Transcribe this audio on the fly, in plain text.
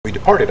We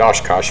departed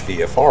Oshkosh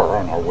VFR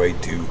on our way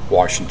to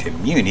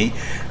Washington Muni.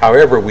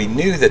 However, we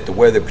knew that the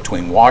weather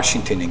between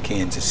Washington and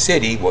Kansas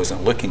City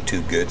wasn't looking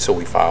too good, so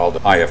we filed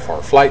an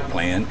IFR flight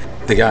plan.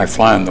 The guy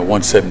flying the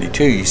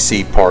 172 you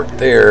see parked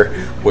there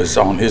was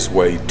on his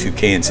way to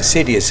Kansas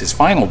City as his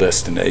final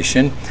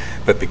destination,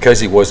 but because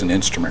he wasn't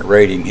instrument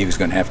rating, he was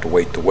going to have to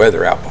wait the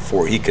weather out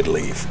before he could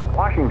leave.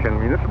 Washington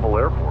Municipal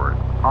Airport.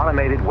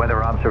 Automated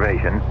weather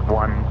observation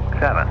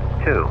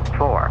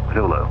 1724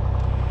 Zulu.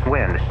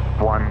 Wind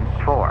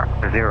 140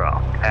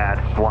 at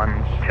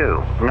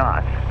 12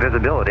 knots.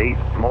 Visibility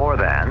more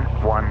than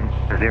 10.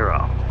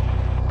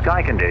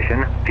 Sky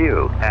condition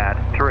few at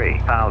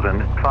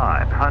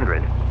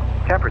 3,500.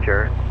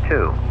 Temperature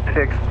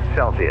 26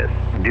 Celsius.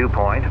 Dew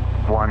point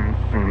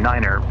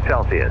 19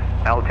 Celsius.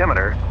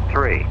 Altimeter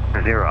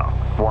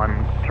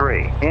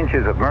 3013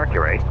 inches of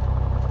mercury.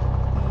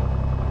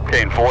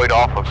 Okay, and void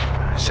off of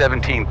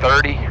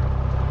 1730.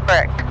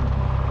 Correct.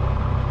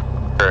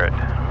 Good.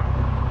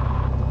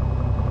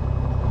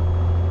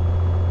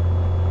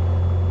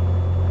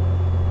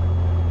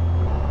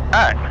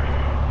 Alright.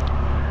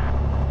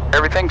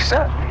 Everything's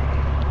set.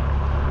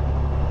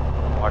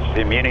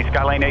 Washington Muni,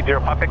 Skylane 80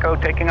 Pop Echo,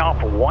 taking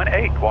off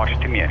 18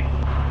 Washington Muni.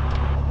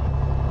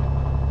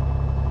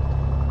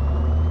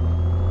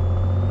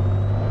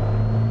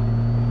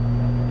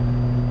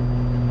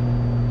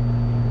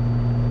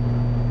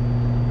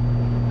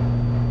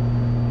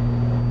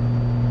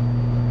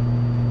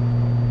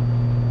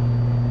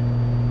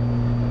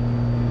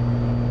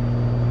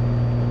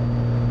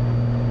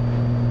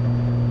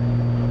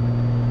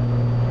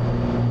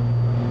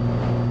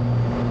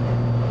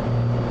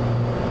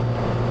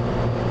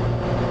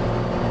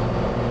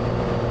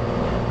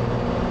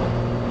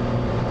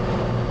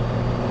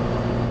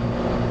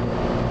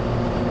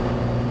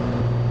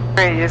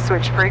 Ready to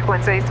switch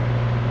frequencies?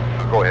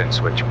 Go ahead and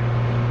switch.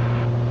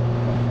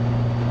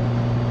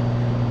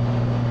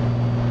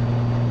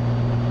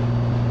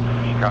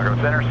 Chicago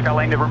Center,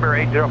 Skylane November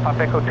 80 Pop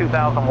Echo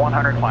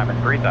 2100,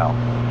 climbing 3000.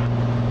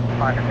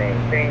 Climb and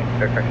maintain.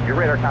 Your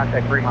radar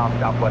contact 3 miles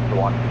southwest of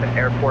Washington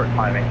Airport.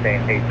 Climb and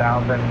maintain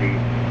 8,000.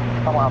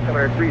 The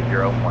altimeter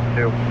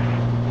 3012.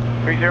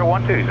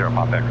 3012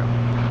 Pop Echo.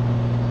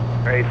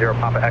 80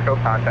 Papa Echo.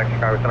 Contact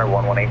Chicago Center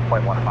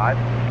 118.15.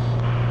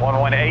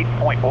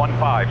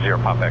 118.15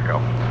 Pop Echo.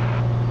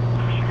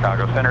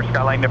 Chicago Center,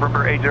 Skylane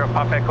November 80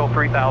 Pop Echo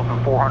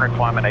 3400,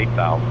 climbing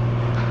 8000.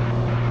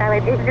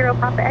 Skylane 80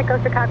 Papa Echo,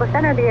 Chicago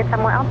Center, the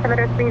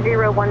altimeter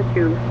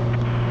 3012.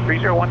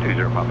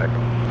 3012 Pop Echo.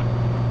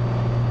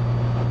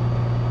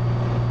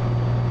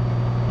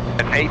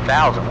 At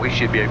 8,000, we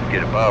should be able to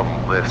get above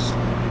this.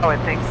 Oh, I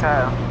think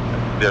so.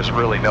 There's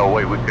really no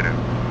way we could have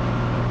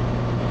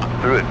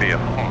through it via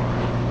phone.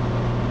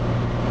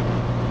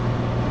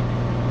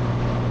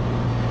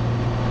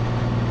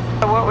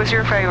 What was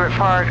your favorite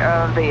part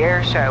of the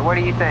air show? What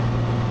do you think?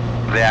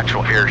 The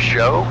actual air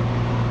show?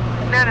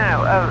 No,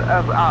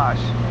 of OSH.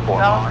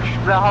 Or OSH?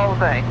 The whole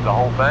thing. The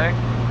whole thing?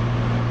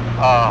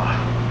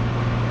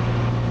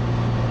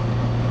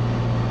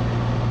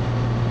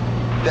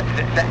 The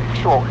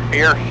actual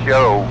air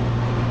show,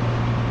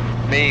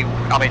 I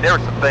mean, there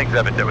were some things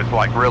of it that was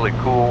like really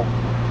cool,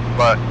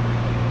 but,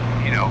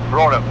 you know,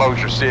 growing up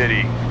Bossier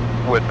City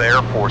with the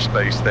Air Force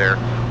Base there,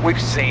 we've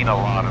seen a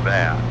lot of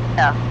that.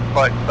 Yeah.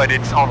 But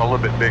it's on a little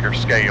bit bigger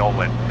scale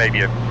and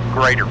maybe a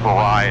greater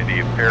variety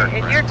of aircraft.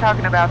 And you're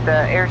talking about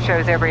the air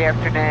shows every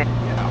afternoon.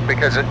 Yeah,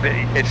 because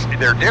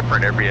they're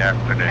different every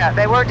afternoon. Yeah,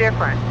 they were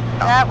different.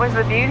 That was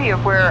the beauty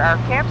of where our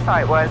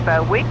campsite was,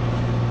 though. We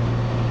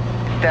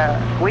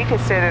could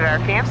sit at our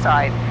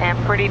campsite and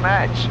pretty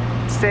much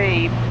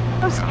see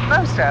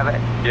most of it.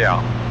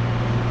 Yeah.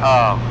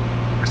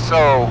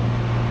 So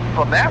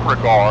from that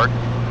regard,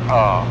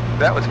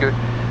 that was good.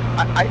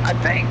 I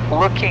think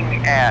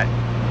looking at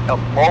a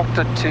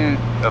multitude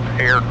of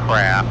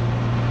aircraft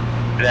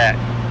that,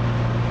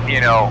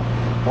 you know,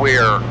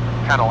 we're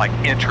kind of like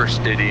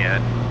interested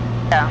in.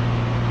 Yeah.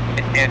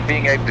 And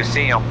being able to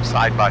see them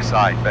side by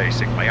side,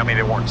 basically. I mean,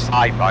 they weren't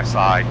side by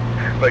side,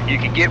 but you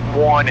could get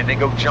one and then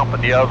go jump at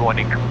the other one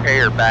and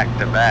compare back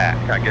to back,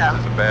 I guess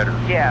is better.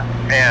 Yeah.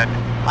 And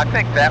I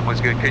think that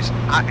was good because,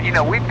 you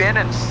know, we've been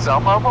in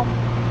some of them,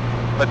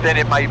 but then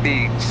it may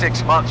be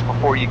 6 months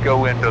before you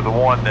go into the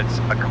one that's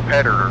a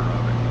competitor of it.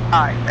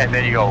 Right. And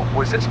then you go,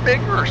 was this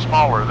bigger or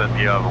smaller than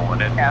the other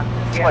one? And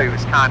so it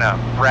was kind of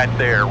right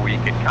there where you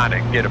could kind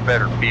of get a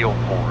better feel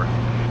for it.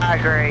 I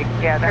agree.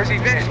 Yeah. Because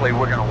eventually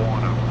we're going to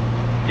want to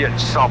get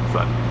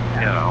something,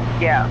 you know.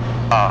 Yeah.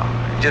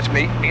 Just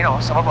me, you know,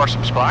 some of our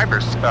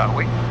subscribers,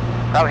 we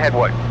probably had,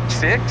 what,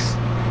 6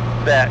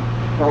 that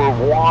were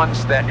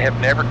ones that have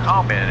never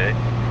commented.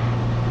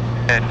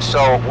 And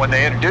so when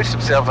they introduce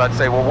themselves, I'd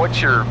say, well,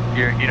 what's your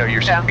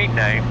street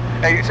name?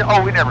 And you say,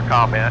 oh, we never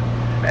comment.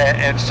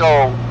 And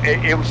so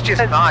it was just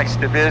nice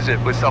to visit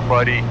with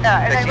somebody.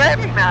 Yeah, and they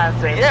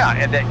recognize it. Yeah,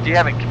 and that you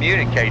haven't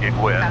communicated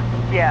with.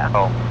 Yeah.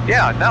 So,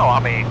 yeah, no, I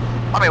mean,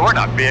 we're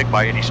not big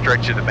by any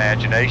stretch of the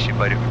imagination,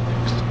 but it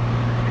was,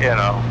 you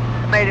know.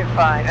 Made it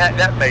fun.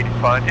 That made it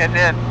fun. And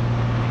then,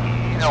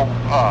 you know,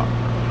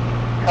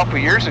 a couple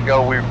of years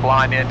ago, we were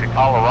flying into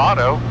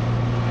Colorado,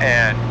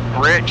 and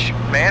Rich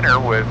Manor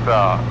with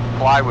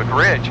Fly with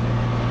Rich,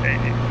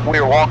 we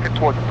were walking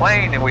toward the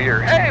plane, and we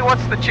hear, hey,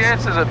 what's the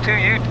chances of two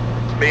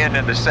Utahs being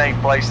in the same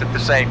place at the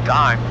same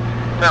time?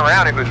 Turn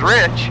around, it was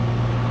Rich,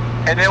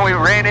 and then we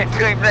ran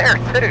into him there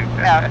too.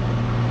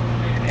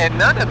 And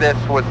none of this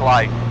was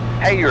like,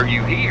 hey, are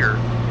you here?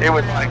 It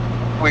was like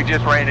we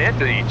just ran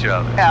into each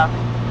other. Yeah.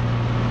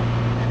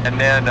 And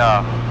then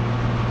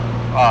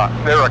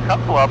there were a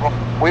couple of them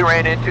we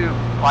ran into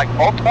like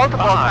multiple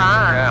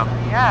times.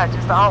 Yeah,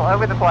 just all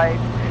over the place.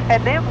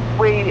 And then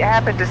we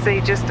happened to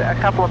see just a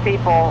couple of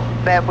people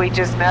that we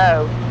just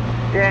know,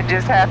 and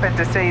just happened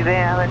to see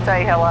them and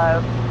say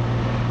hello.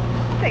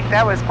 I think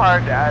that was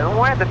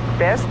one of the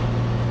best,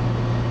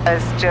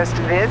 was just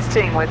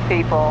visiting with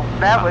people.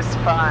 That was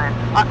fun.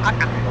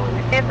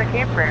 In the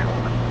campground.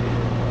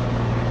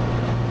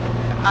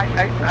 I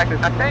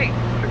think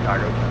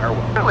Chicago Center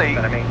will really,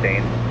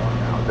 maintain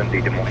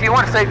 1,000 Des Moines. if you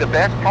want to say the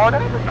best part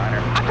of it,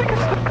 I think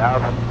it's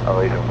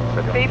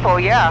the People,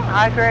 yeah,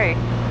 I agree.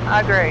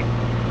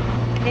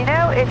 You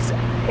know,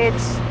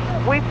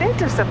 we've been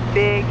to some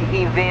big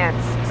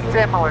events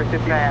similar to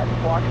that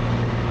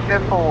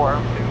before.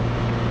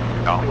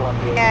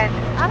 And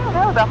I don't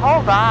know, the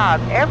whole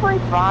vibe,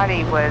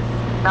 everybody was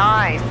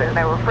nice and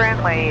they were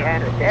friendly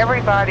and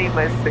everybody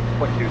was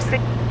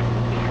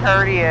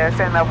courteous,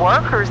 and the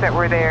workers that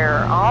were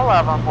there, all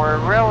of them were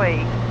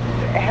really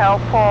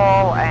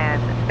helpful,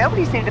 and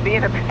nobody seemed to be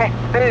in a bad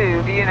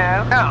mood, you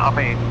know? No, I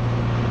mean,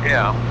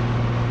 yeah.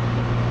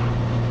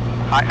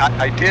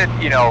 I did,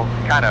 you know,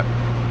 kind of,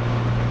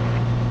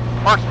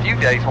 first few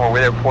days when we were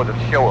there before the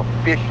show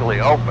officially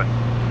opened,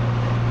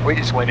 we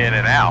just went in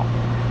and out.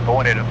 But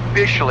when it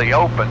officially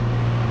opened,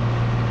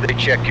 they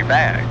checked your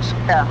bags.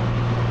 Yeah.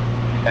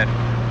 And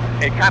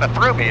it kind of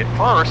threw me at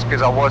first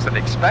because I wasn't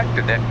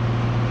expecting it.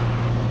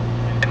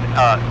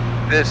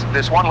 And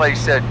this one lady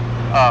said,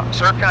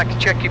 sir, can I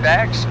check your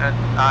bags? And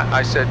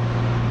I said,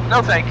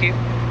 no, thank you.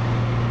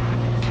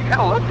 She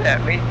kind of looked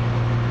at me,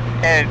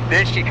 and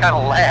then she kind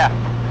of laughed.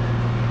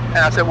 And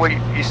I said, well,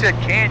 you said,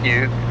 can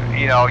you?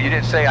 You know, you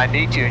didn't say I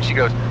need to. And she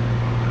goes,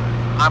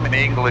 I'm an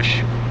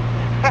English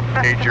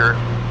major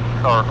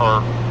or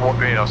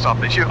you know,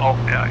 something. She, you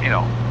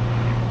know,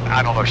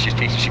 I don't know if she's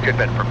teaching. She could have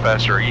been a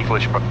professor,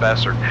 English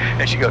professor.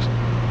 And she goes,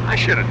 I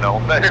should have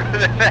known better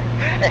than that.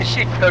 And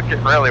she took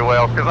it really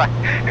well because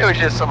it was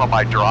just some of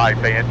my dry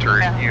banter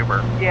and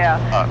humor. Yeah.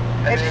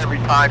 And every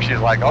time she's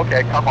like,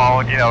 okay, come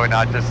on, you know, and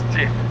I just...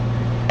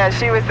 Yeah,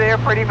 she was there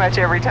pretty much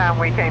every time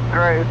we came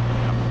through.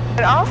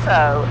 But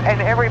also,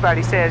 and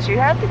everybody says, you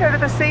have to go to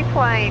the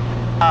seaplane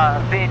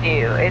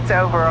venue. It's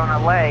over on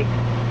a lake.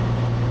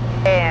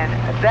 And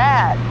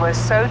that was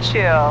so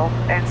chill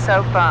and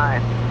so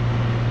fun.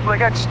 Well, they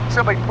got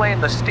somebody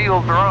playing the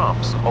steel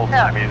drums the whole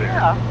time you're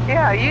there.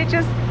 Yeah, you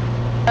just,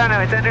 I don't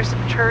know, it's under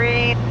some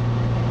trees.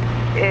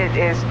 It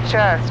is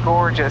just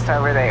gorgeous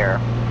over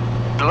there.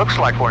 It looks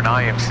like we're in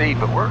IMC,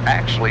 but we're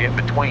actually in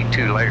between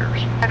two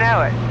layers. I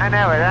know it.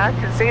 I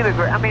can see the,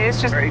 I mean, it's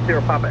just...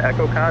 80 Papa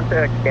Echo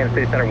contact, Kansas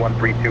City Center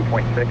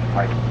 132.6.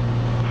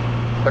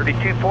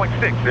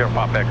 32.60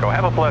 Papa Echo.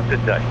 Have a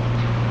blessed day.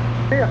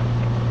 Yeah.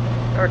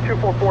 Or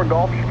 244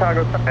 Golf,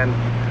 Chicago. And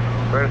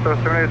Radar Source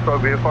Terminated,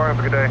 spoke VFR. Have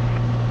a good day.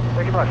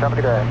 Thank you much. Have a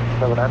good day.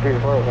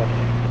 794.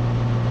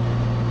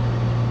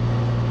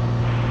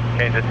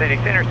 Kansas City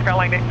Center,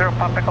 Skyline 80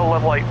 Papa Echo,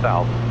 level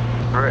 8,000.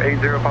 80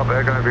 Papa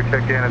Echo, have your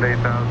check-in at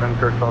 8,000.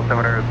 Search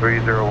altimeter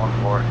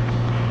 3014.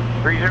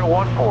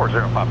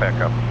 3014, Papa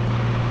Echo.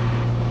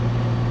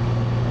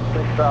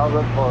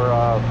 6,000 for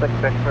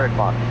 66 Red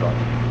Fox.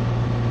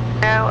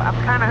 No, I'm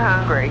kind of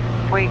hungry.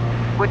 We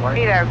would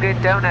eat our good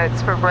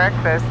donuts for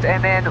breakfast,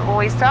 and then when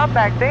we stopped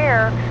back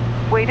there,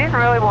 we didn't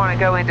really want to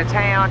go into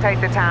town, take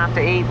the time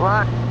to eat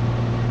lunch.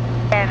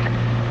 And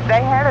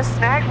they had a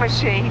snack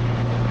machine.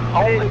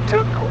 Oh, they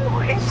took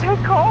coins. It took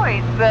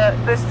coins.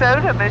 The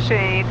soda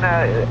machine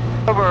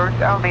over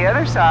on the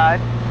other side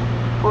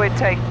would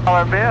take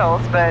dollar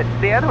bills, but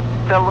the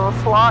little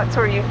slots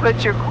where you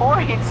put your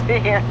coins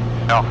in.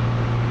 No.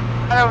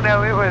 I don't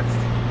know. It was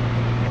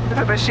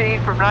a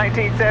machine from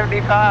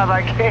 1975,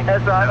 I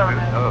guess. I don't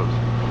know.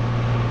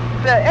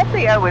 The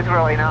FBO was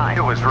really nice.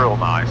 It was real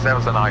nice. That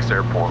was a nice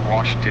airport,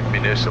 Washington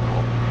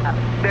Municipal.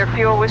 Their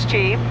fuel was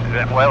cheap.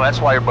 Well, that's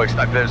why everybody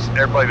stopped.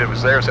 Everybody that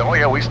was there said, "Oh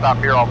yeah, we stop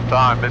here all the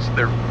time. This is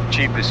their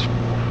cheapest."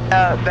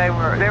 There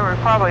were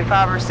probably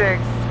 5 or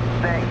 6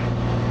 that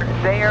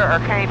there or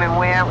came and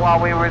went while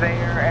we were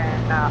there,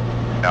 and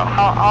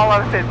all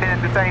of us had been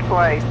at the same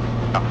place.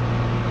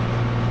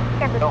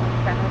 And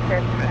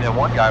then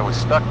one guy was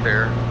stuck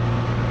there.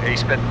 He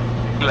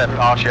left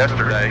Osh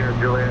yesterday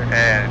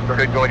and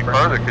couldn't go any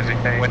further because he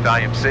went to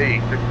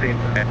IMC.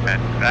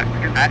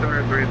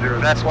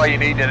 And that's why you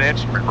need an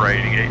instrument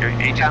rating.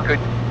 He just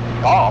couldn't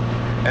off.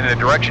 And the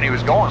direction he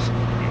was going,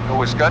 it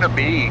was going to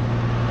be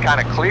kind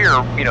of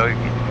clear, you know,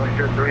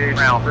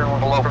 around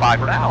below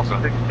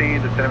 5,000.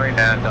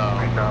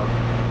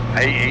 And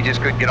he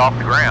just couldn't get off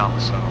the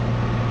ground. So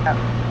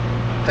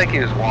I think he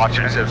was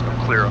watching, so it was going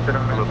to clear up a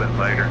little bit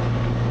later.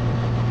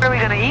 What are we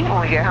going to eat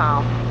when we get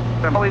home?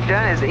 All we've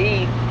done is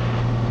eat.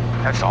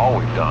 That's all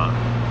we've done.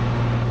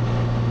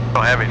 We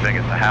don't have anything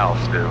at the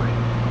house, do we?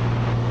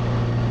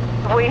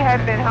 We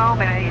had been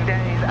home in 8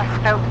 days. I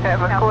don't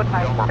have a clue.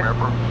 I don't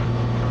remember.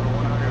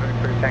 100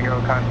 X-ray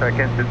Tango, contact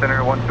into center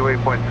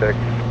 128.6.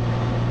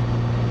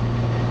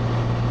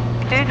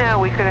 I do know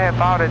we could have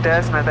bought a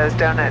dozen of those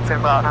donuts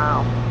and brought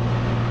home.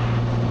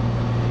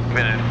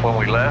 Minute when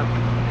we left?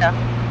 Yeah.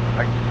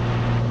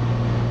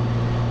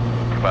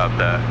 About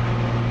that.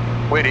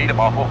 We'd eat them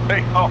all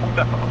day home,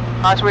 though.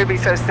 Gosh, we'd be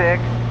so sick.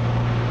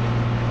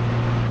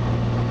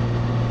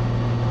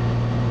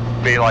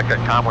 Be like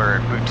that time we were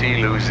in Boutique,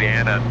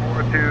 Louisiana,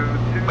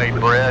 and made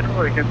bread.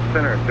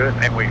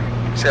 And we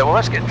said, well,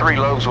 let's get 3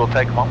 loaves, we'll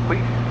take them home.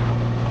 We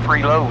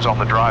 3 loaves on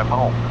the drive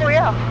home. Oh,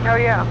 yeah. Oh,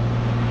 yeah.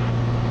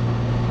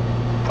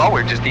 Thought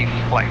we were just eating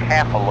like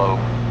half a loaf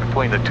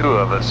between the 2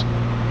 of us.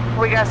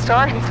 We got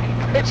started.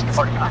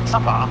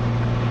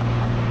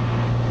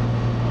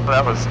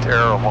 That was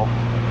terrible.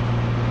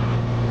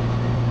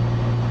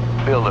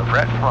 Feel it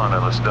right in front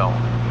of us, don't we?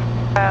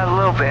 A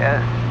little bit.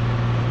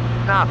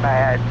 Not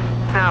bad.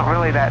 It's not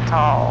really that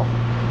tall.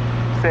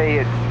 See,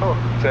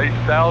 it's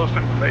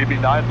 8,000, maybe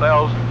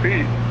 9,000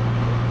 feet. I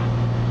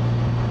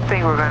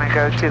think we're going to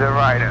go to the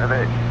right of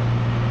it.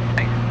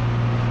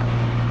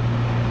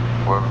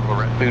 We're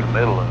right through the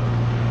middle of it.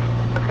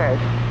 Okay.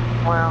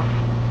 Well,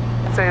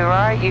 say the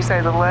right, you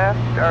say the left,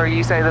 or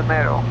you say the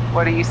middle.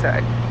 What do you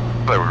say?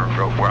 But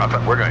I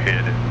thought we're going to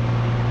hit it.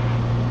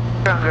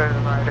 We're going to go to the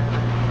right of it.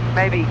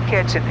 Maybe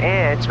catch an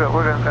edge, but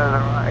we're going to go to the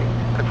right.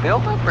 The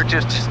build-up or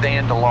just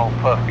stand-alone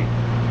puppy?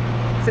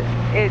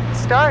 It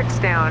starts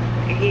down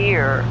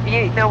here.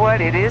 You know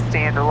what? It is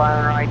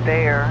standalone right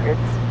there.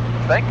 It's.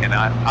 Thinking,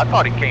 I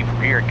thought he came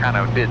from here and kind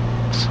of did.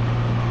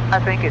 I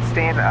think it's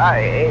they're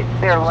layered.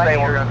 Say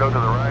we're going to go to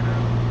the right.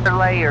 They're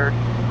layered.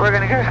 We're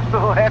going to go to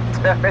the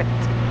left of it.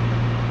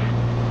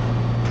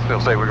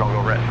 Still say we're going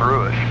to go right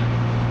through it.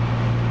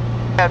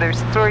 Yeah,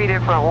 there's 3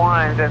 different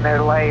ones and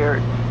they're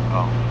layered.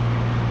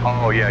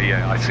 Oh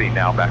yeah, I see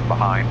now back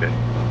behind it.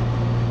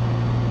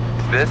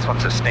 This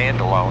one's a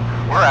standalone.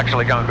 We're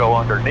actually going to go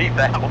underneath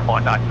that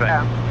one, I think.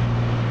 Yeah.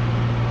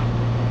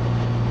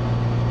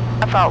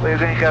 I thought we were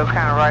going to go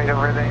kind of right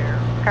over there.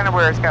 Kind of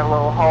where it's got a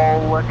little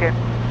hole looking.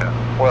 Yeah.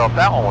 Well, if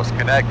that one was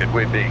connected,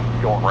 we'd be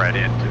going right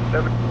into it.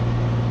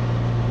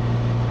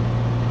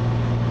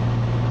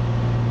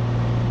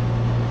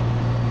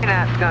 You're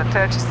not going to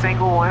touch a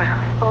single one.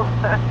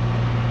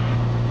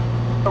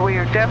 But we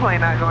are definitely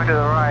not going to the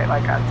right,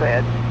 like I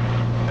said.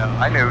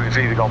 I knew it was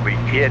either going to be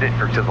hit it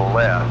or to the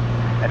left.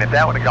 And if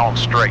that would have gone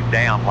straight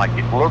down like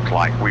it looked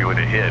like, we would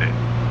have hit it.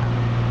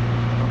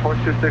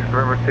 426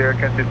 River Sierra,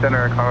 Kansas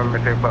Center, common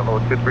maintain flight level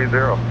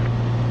 230.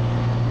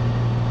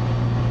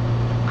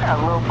 Got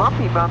a little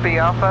bumpy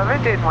off of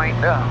it, didn't we?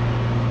 Yeah.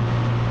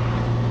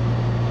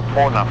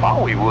 More than I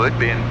thought we would,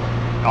 being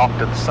off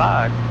to the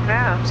side.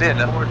 Yeah. See,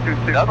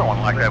 another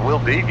one like that will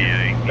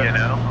deviate, you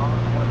know.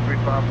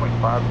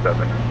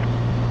 135.57.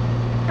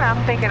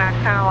 I'm thinking I'd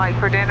kind of like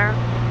for dinner,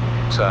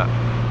 So,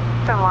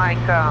 something like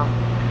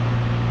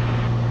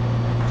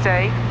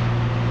steak.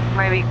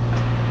 Maybe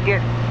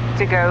get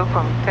to go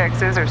from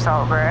Texas or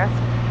Saltgrass.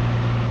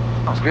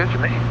 sounds good to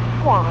me.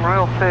 I want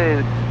real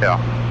food. Yeah.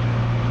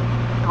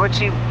 Does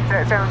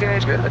that sound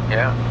good? Good,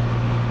 yeah.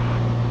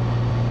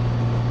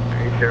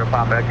 80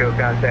 Pop Echo,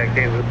 contact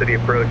Kansas City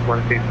approach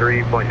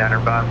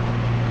 123.905.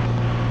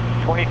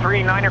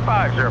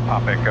 23-9-5, 0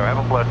 Pop Echo. Have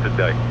a blessed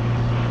day.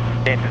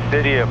 Kansas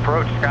City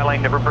approach,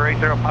 Skyline November 80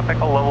 Pop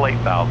Echo, level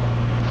 8,000.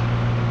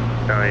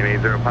 Skyline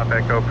 80 Pop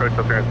Echo, approach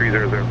up there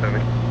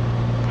 3007.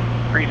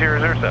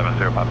 3007,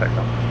 0 Pop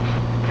Echo. I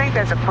think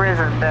that's a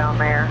prison down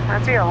there.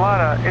 I see a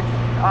lot of, it's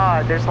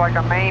odd. There's like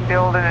a main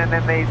building and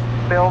then these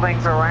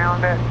buildings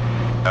around it.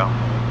 No.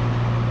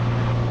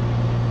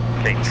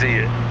 Can't see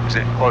it. Is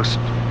it close?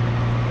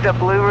 The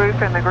blue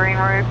roof and the green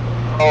roof.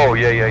 Oh,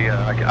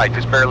 yeah. I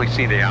just barely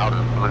see the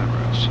outer blue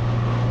roofs.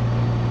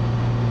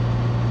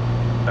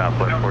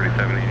 Southwest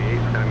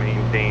 4788, going to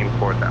maintain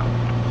 4,000.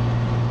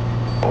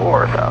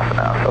 4,000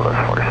 now, so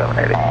that's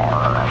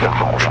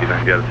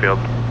 4780. Get the field.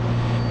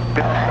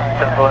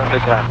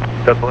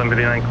 Delta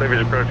 59,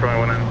 cleavage approach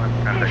 119.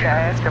 You should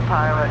ask a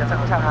pilot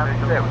sometimes,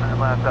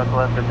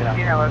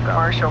 you know, a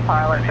commercial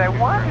pilot, say,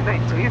 why do they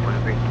do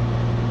this?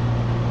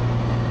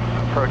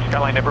 Approach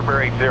Skyline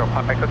November 80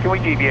 Pop Echo. Can we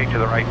deviate to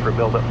the right for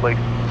build-up, please?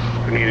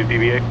 We need to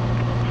deviate.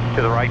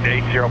 To the right to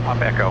 80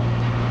 Pop Echo.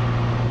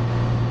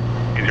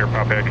 80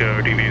 Pop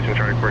Echo, deviation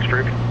charge course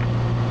approved.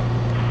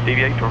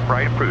 Deviate to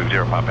right, approved,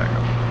 0 Pop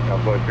Echo.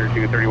 Southwest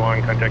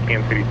 3231, contact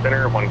Kansas City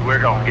Center. We're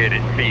going to get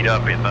it feet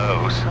up in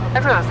those. I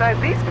was going to say,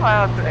 these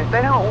clouds,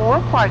 they don't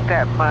look like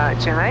that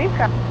much, and they've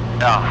got...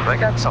 No, they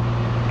got some.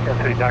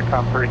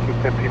 KansasCity.com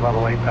 3250,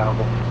 level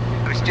 8,000.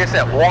 It's just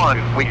that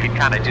one, we could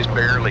kind of just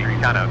barely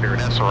kind of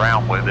mess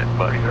around with it,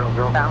 but...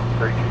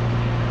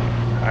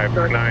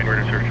 549,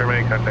 register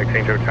terminate, contact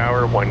St. Joe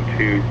Tower,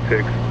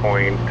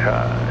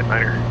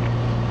 126.9er.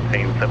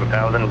 Same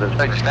 7,000.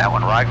 Just that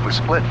one, right? We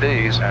split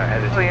these.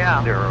 Oh,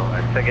 yeah. 0,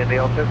 second the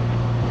altitude.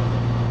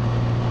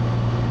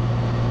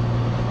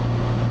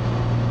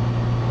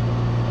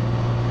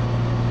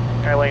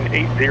 Skylane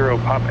 80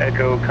 Pop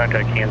Echo,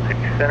 contact Kansas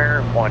City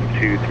Center,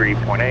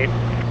 123.8.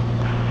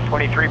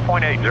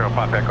 23.80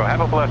 Pop Echo.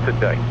 Have a blessed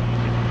day.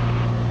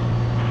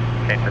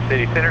 Kansas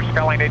City Center,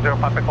 Skylane 80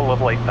 Pop Echo,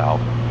 level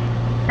 8,000.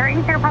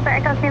 80 Papa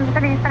Echo, Kansas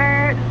City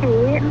Center, C,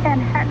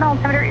 Manhattan,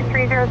 altimeter is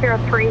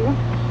 3003.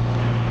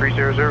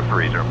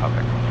 3003 Pop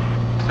Echo.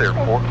 It's the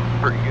airport.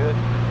 Pretty good.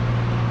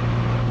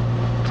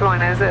 Which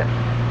one is it?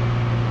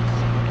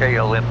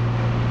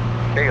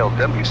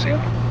 KLWC.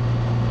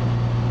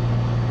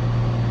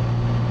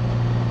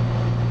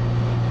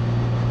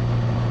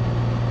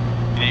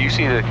 Do you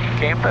see the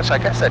campus? I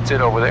guess that's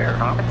it over there,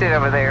 huh? That's it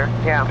over there,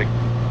 yeah. You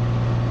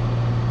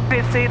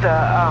can see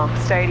the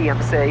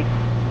stadium, see?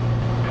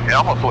 It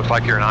almost looks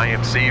like you're in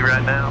IMC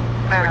right now.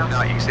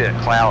 No, you can see a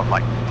cloud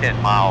like 10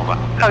 miles out.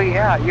 Oh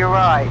yeah, you're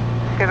right.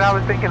 Because I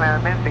was thinking that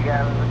a minute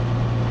ago.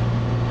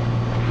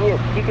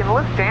 You can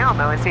look down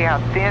though and see how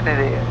thin it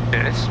is.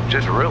 And it's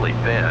just really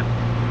thin.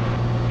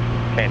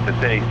 Kansas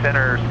City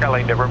Center,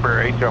 Skylane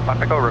November 80 Pop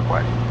Echo,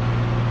 request.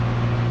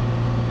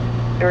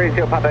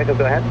 80 Pop Echo,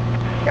 go ahead.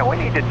 Yeah, we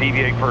need to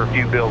deviate for a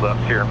few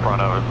build-ups here in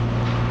front of us.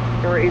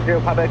 80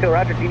 Pop Echo,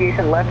 roger,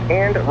 deviation left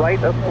and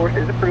right, of course,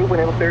 is approved when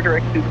able to clear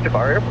direct to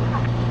Parr Airport.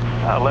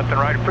 Left and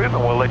right approved,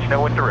 and we'll let you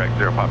know when direct.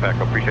 0 Pop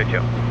Echo, appreciate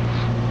you.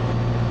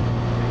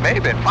 May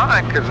have been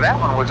fine, because that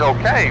one was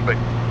okay, but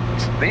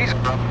these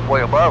are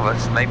way above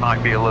us, and they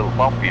might be a little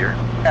bumpier.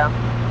 Yeah.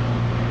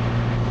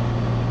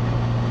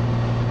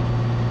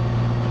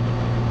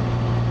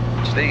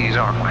 It's these,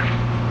 aren't we?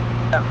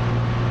 Yeah.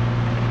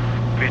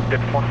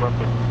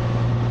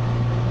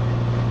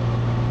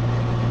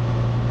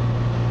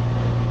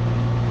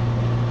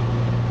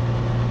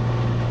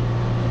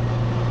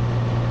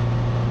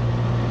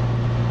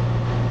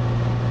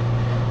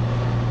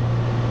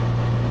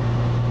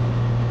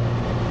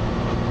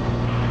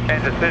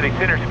 Kansas City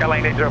Center,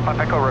 Skylane 80 Pop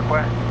Echo,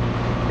 request.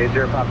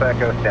 80 Pop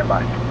Echo, stand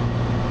by.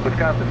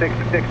 Wisconsin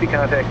 660,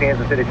 contact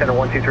Kansas City Center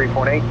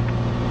 123.8.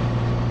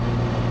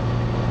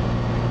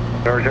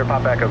 00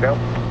 Pop Echo, go.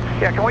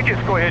 Yeah, can we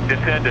just go ahead and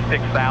descend to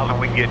 6,000?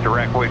 We can get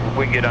direct, we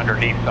can get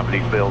underneath some of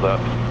these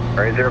build-ups.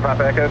 0 Pop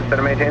Echo, descend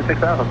and maintain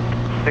 6,000.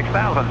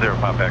 6,000, 0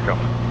 Pop Echo.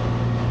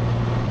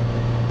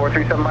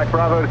 437 Mike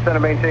Bravo, descend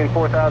and maintain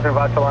 4,000,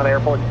 Vachelana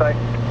Airport site.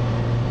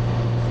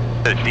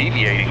 They're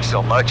deviating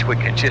so much, we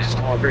can just...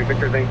 All 3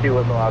 Victor, thank you,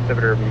 local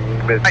altimeter.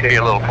 Might be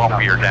a little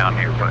bumpier down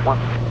here, but...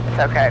 It's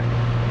okay.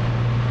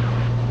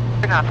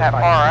 We're not that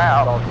far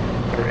out.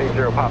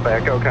 80 Papa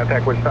Echo,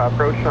 contact Wichita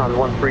approach on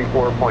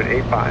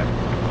 134.85.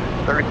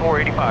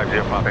 3485,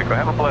 0 Pop Echo.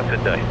 Have a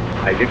blessed day.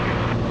 I do.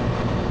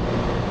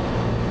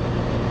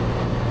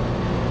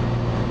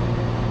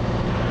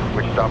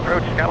 Wichita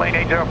approach, Skylane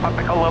 80 Pop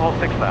Echo, level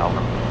 6,000.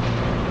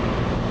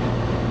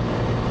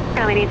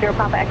 Skylane 80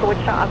 Papa Echo,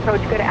 Wichita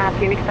approach, good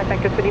afternoon. Expect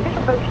vectors for the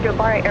initial approach to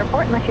Parr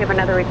Airport unless you have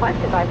another request.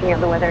 Advising you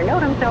of the weather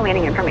NOTAM, no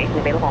landing information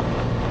available.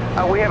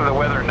 We have the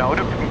weather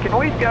NOTAM. Can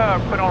we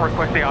put on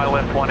request the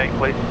ILS 18,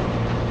 please?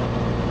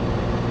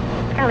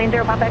 Skylane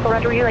 0 Papa Echo,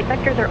 roger. Would you like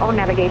vectors or own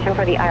navigation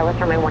for the ILS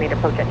runway 18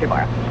 approach at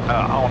Jabara?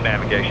 On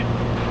navigation.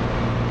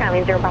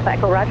 Skylane 0 Papa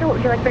Echo, roger. What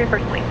would you like for your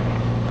first plane?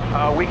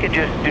 We can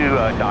just do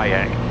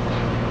diag.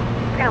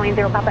 Skylane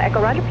 0 Papa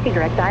Echo, roger. Proceed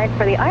direct diag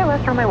for the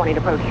ILS runway 18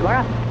 approach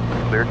Jabara.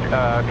 Clear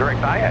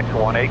direct diag to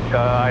 18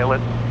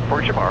 ILS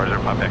for Jabara,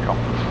 0 Papa Echo.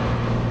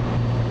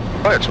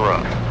 Oh, it's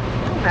rough.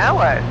 Now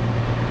what?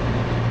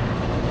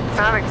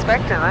 Not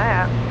expecting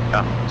that.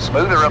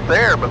 Smoother up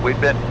there, but we've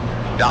been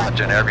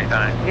dodging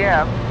everything.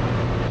 Yeah.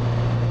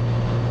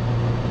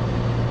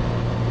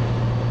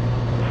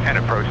 And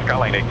approach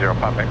Skylane 80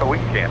 Pop Echo. We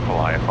can cancel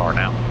IFR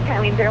now.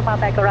 Skylane 0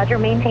 Papa Echo, roger.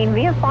 Maintain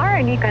VFR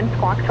and you can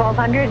squawk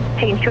 1200.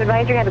 Change to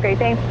advisory. Have a great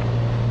day.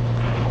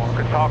 Squawk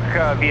and talk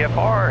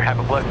VFR. Have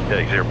a blessed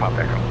day, 0 Pop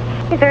Echo.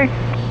 Yes, sir.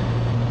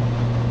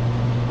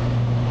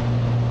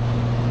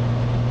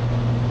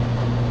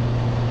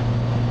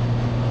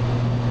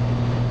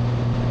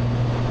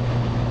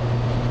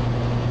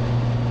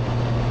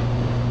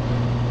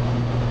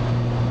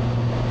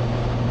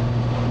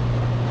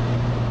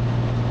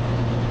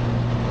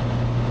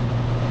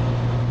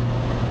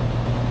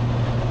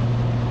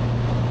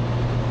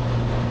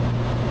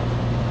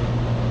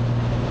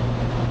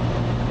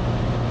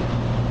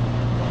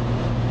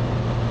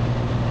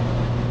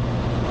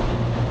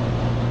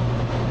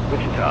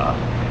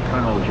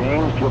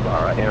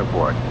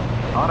 Airport.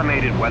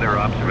 Automated weather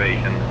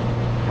observation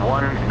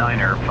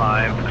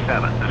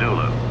 1957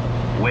 Zulu.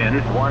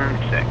 Wind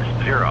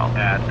 160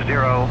 at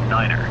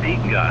 09er. Peak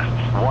gusts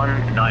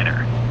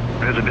 19er.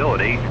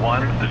 Visibility 10.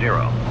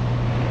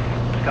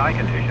 Sky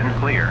condition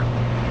clear.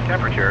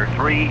 Temperature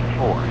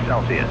 34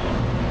 Celsius.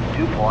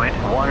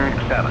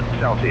 2.17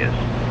 Celsius.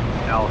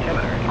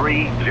 Altimeter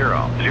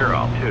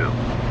 3002.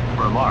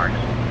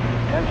 Remarks.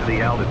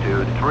 Density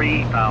altitude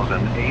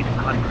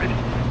 3,800.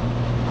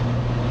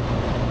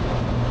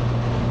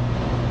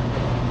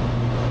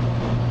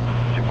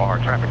 Jabbar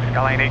traffic,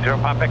 Skylane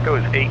 80 Pop Echo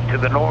is 8 to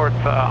the north,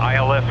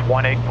 ILS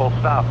 18 full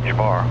stop,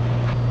 Jabbar.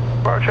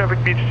 Parr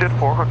traffic beach jet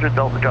 400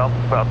 Delta Golf,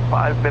 about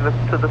 5 minutes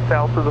to the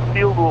south of the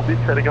field. We'll be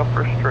setting up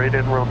for straight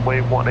in runway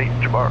 18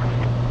 Jabbar.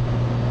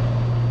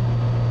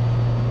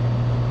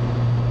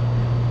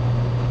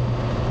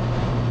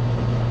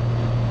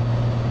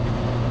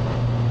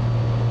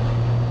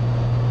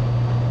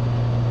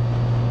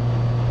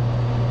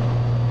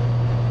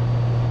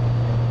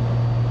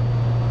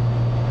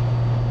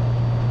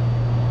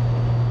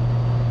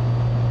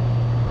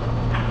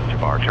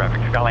 Jabbar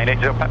traffic, Skylane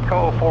 80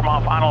 Patco, 4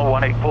 mile final,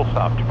 18 full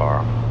stop,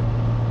 Jabbar.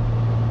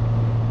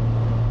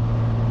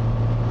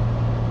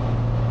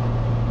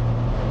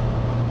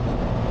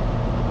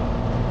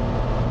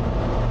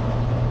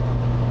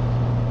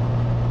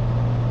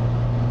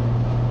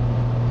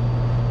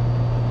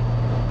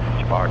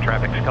 Jabbar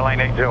traffic, Skylane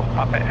 80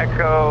 Papa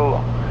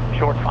Echo,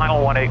 short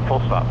final, 18 full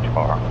stop,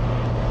 Jabbar.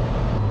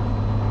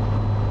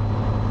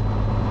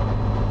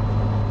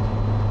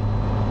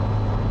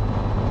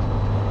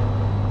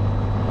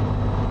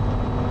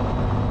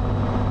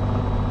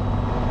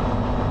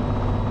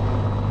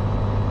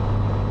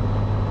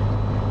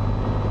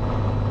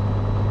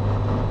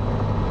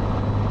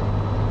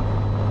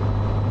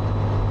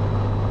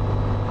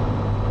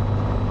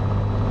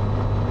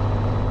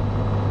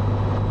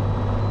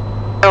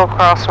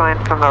 Crosswind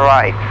from the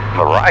right.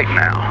 The right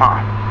now, huh?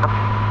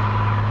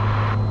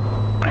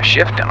 They're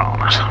shifting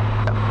on us.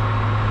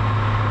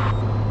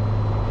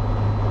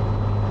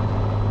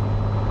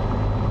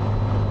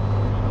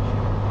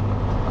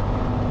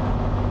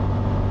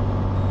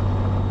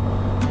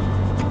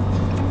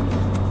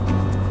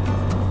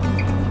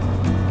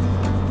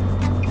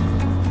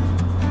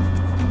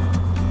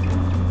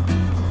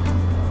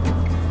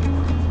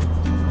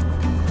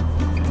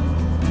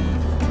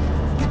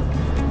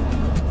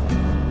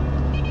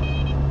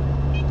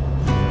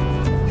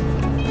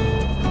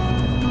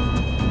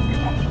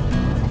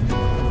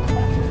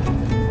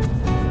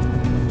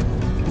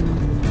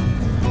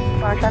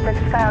 Traffic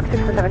KAAO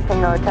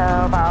 617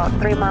 Hotel, about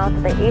 3 miles to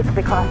the east. We'll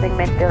be crossing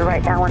midfield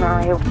right now when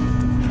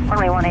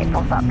runway 18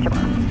 full stop,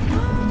 Jabbar.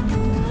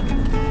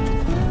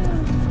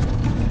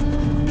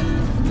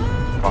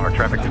 Parr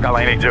traffic,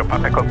 Skylane 80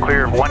 Papa Echo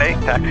clear of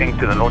 18, taxiing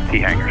to the North Key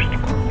hangars.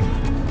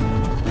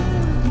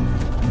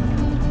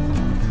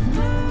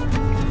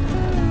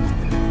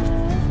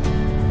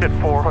 Jet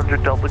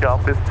 400 Delta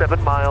Golf is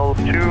 7 miles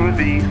to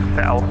the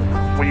south.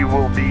 We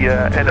will be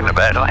Isn't a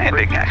bad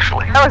landing,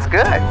 actually. That was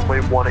good.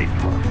 runway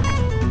 18.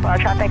 Parr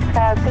traffic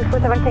KAAO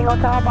 617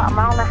 Hotel, about a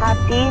mile and a half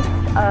east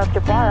of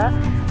Jabbar.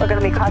 We're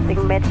going to be crossing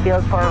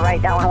midfield for right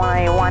down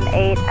runway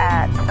 18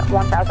 at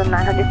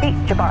 1,900 feet,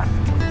 Jabbar.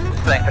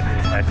 Thanks.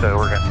 Alright, so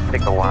we're going to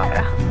take the line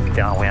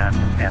downwind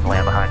and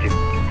land behind you.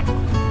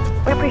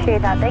 We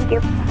appreciate that. Thank you.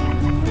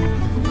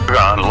 We're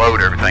going to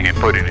unload everything and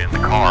put it in the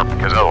car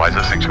because otherwise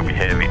this thing's going to be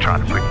heavy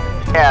trying to put.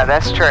 Yeah,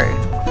 that's true.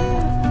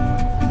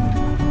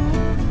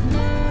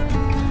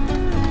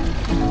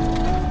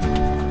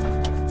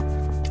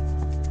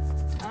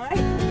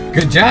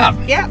 Good job.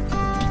 Yep.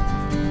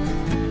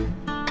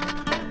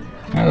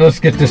 Now let's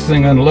get this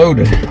thing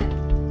unloaded.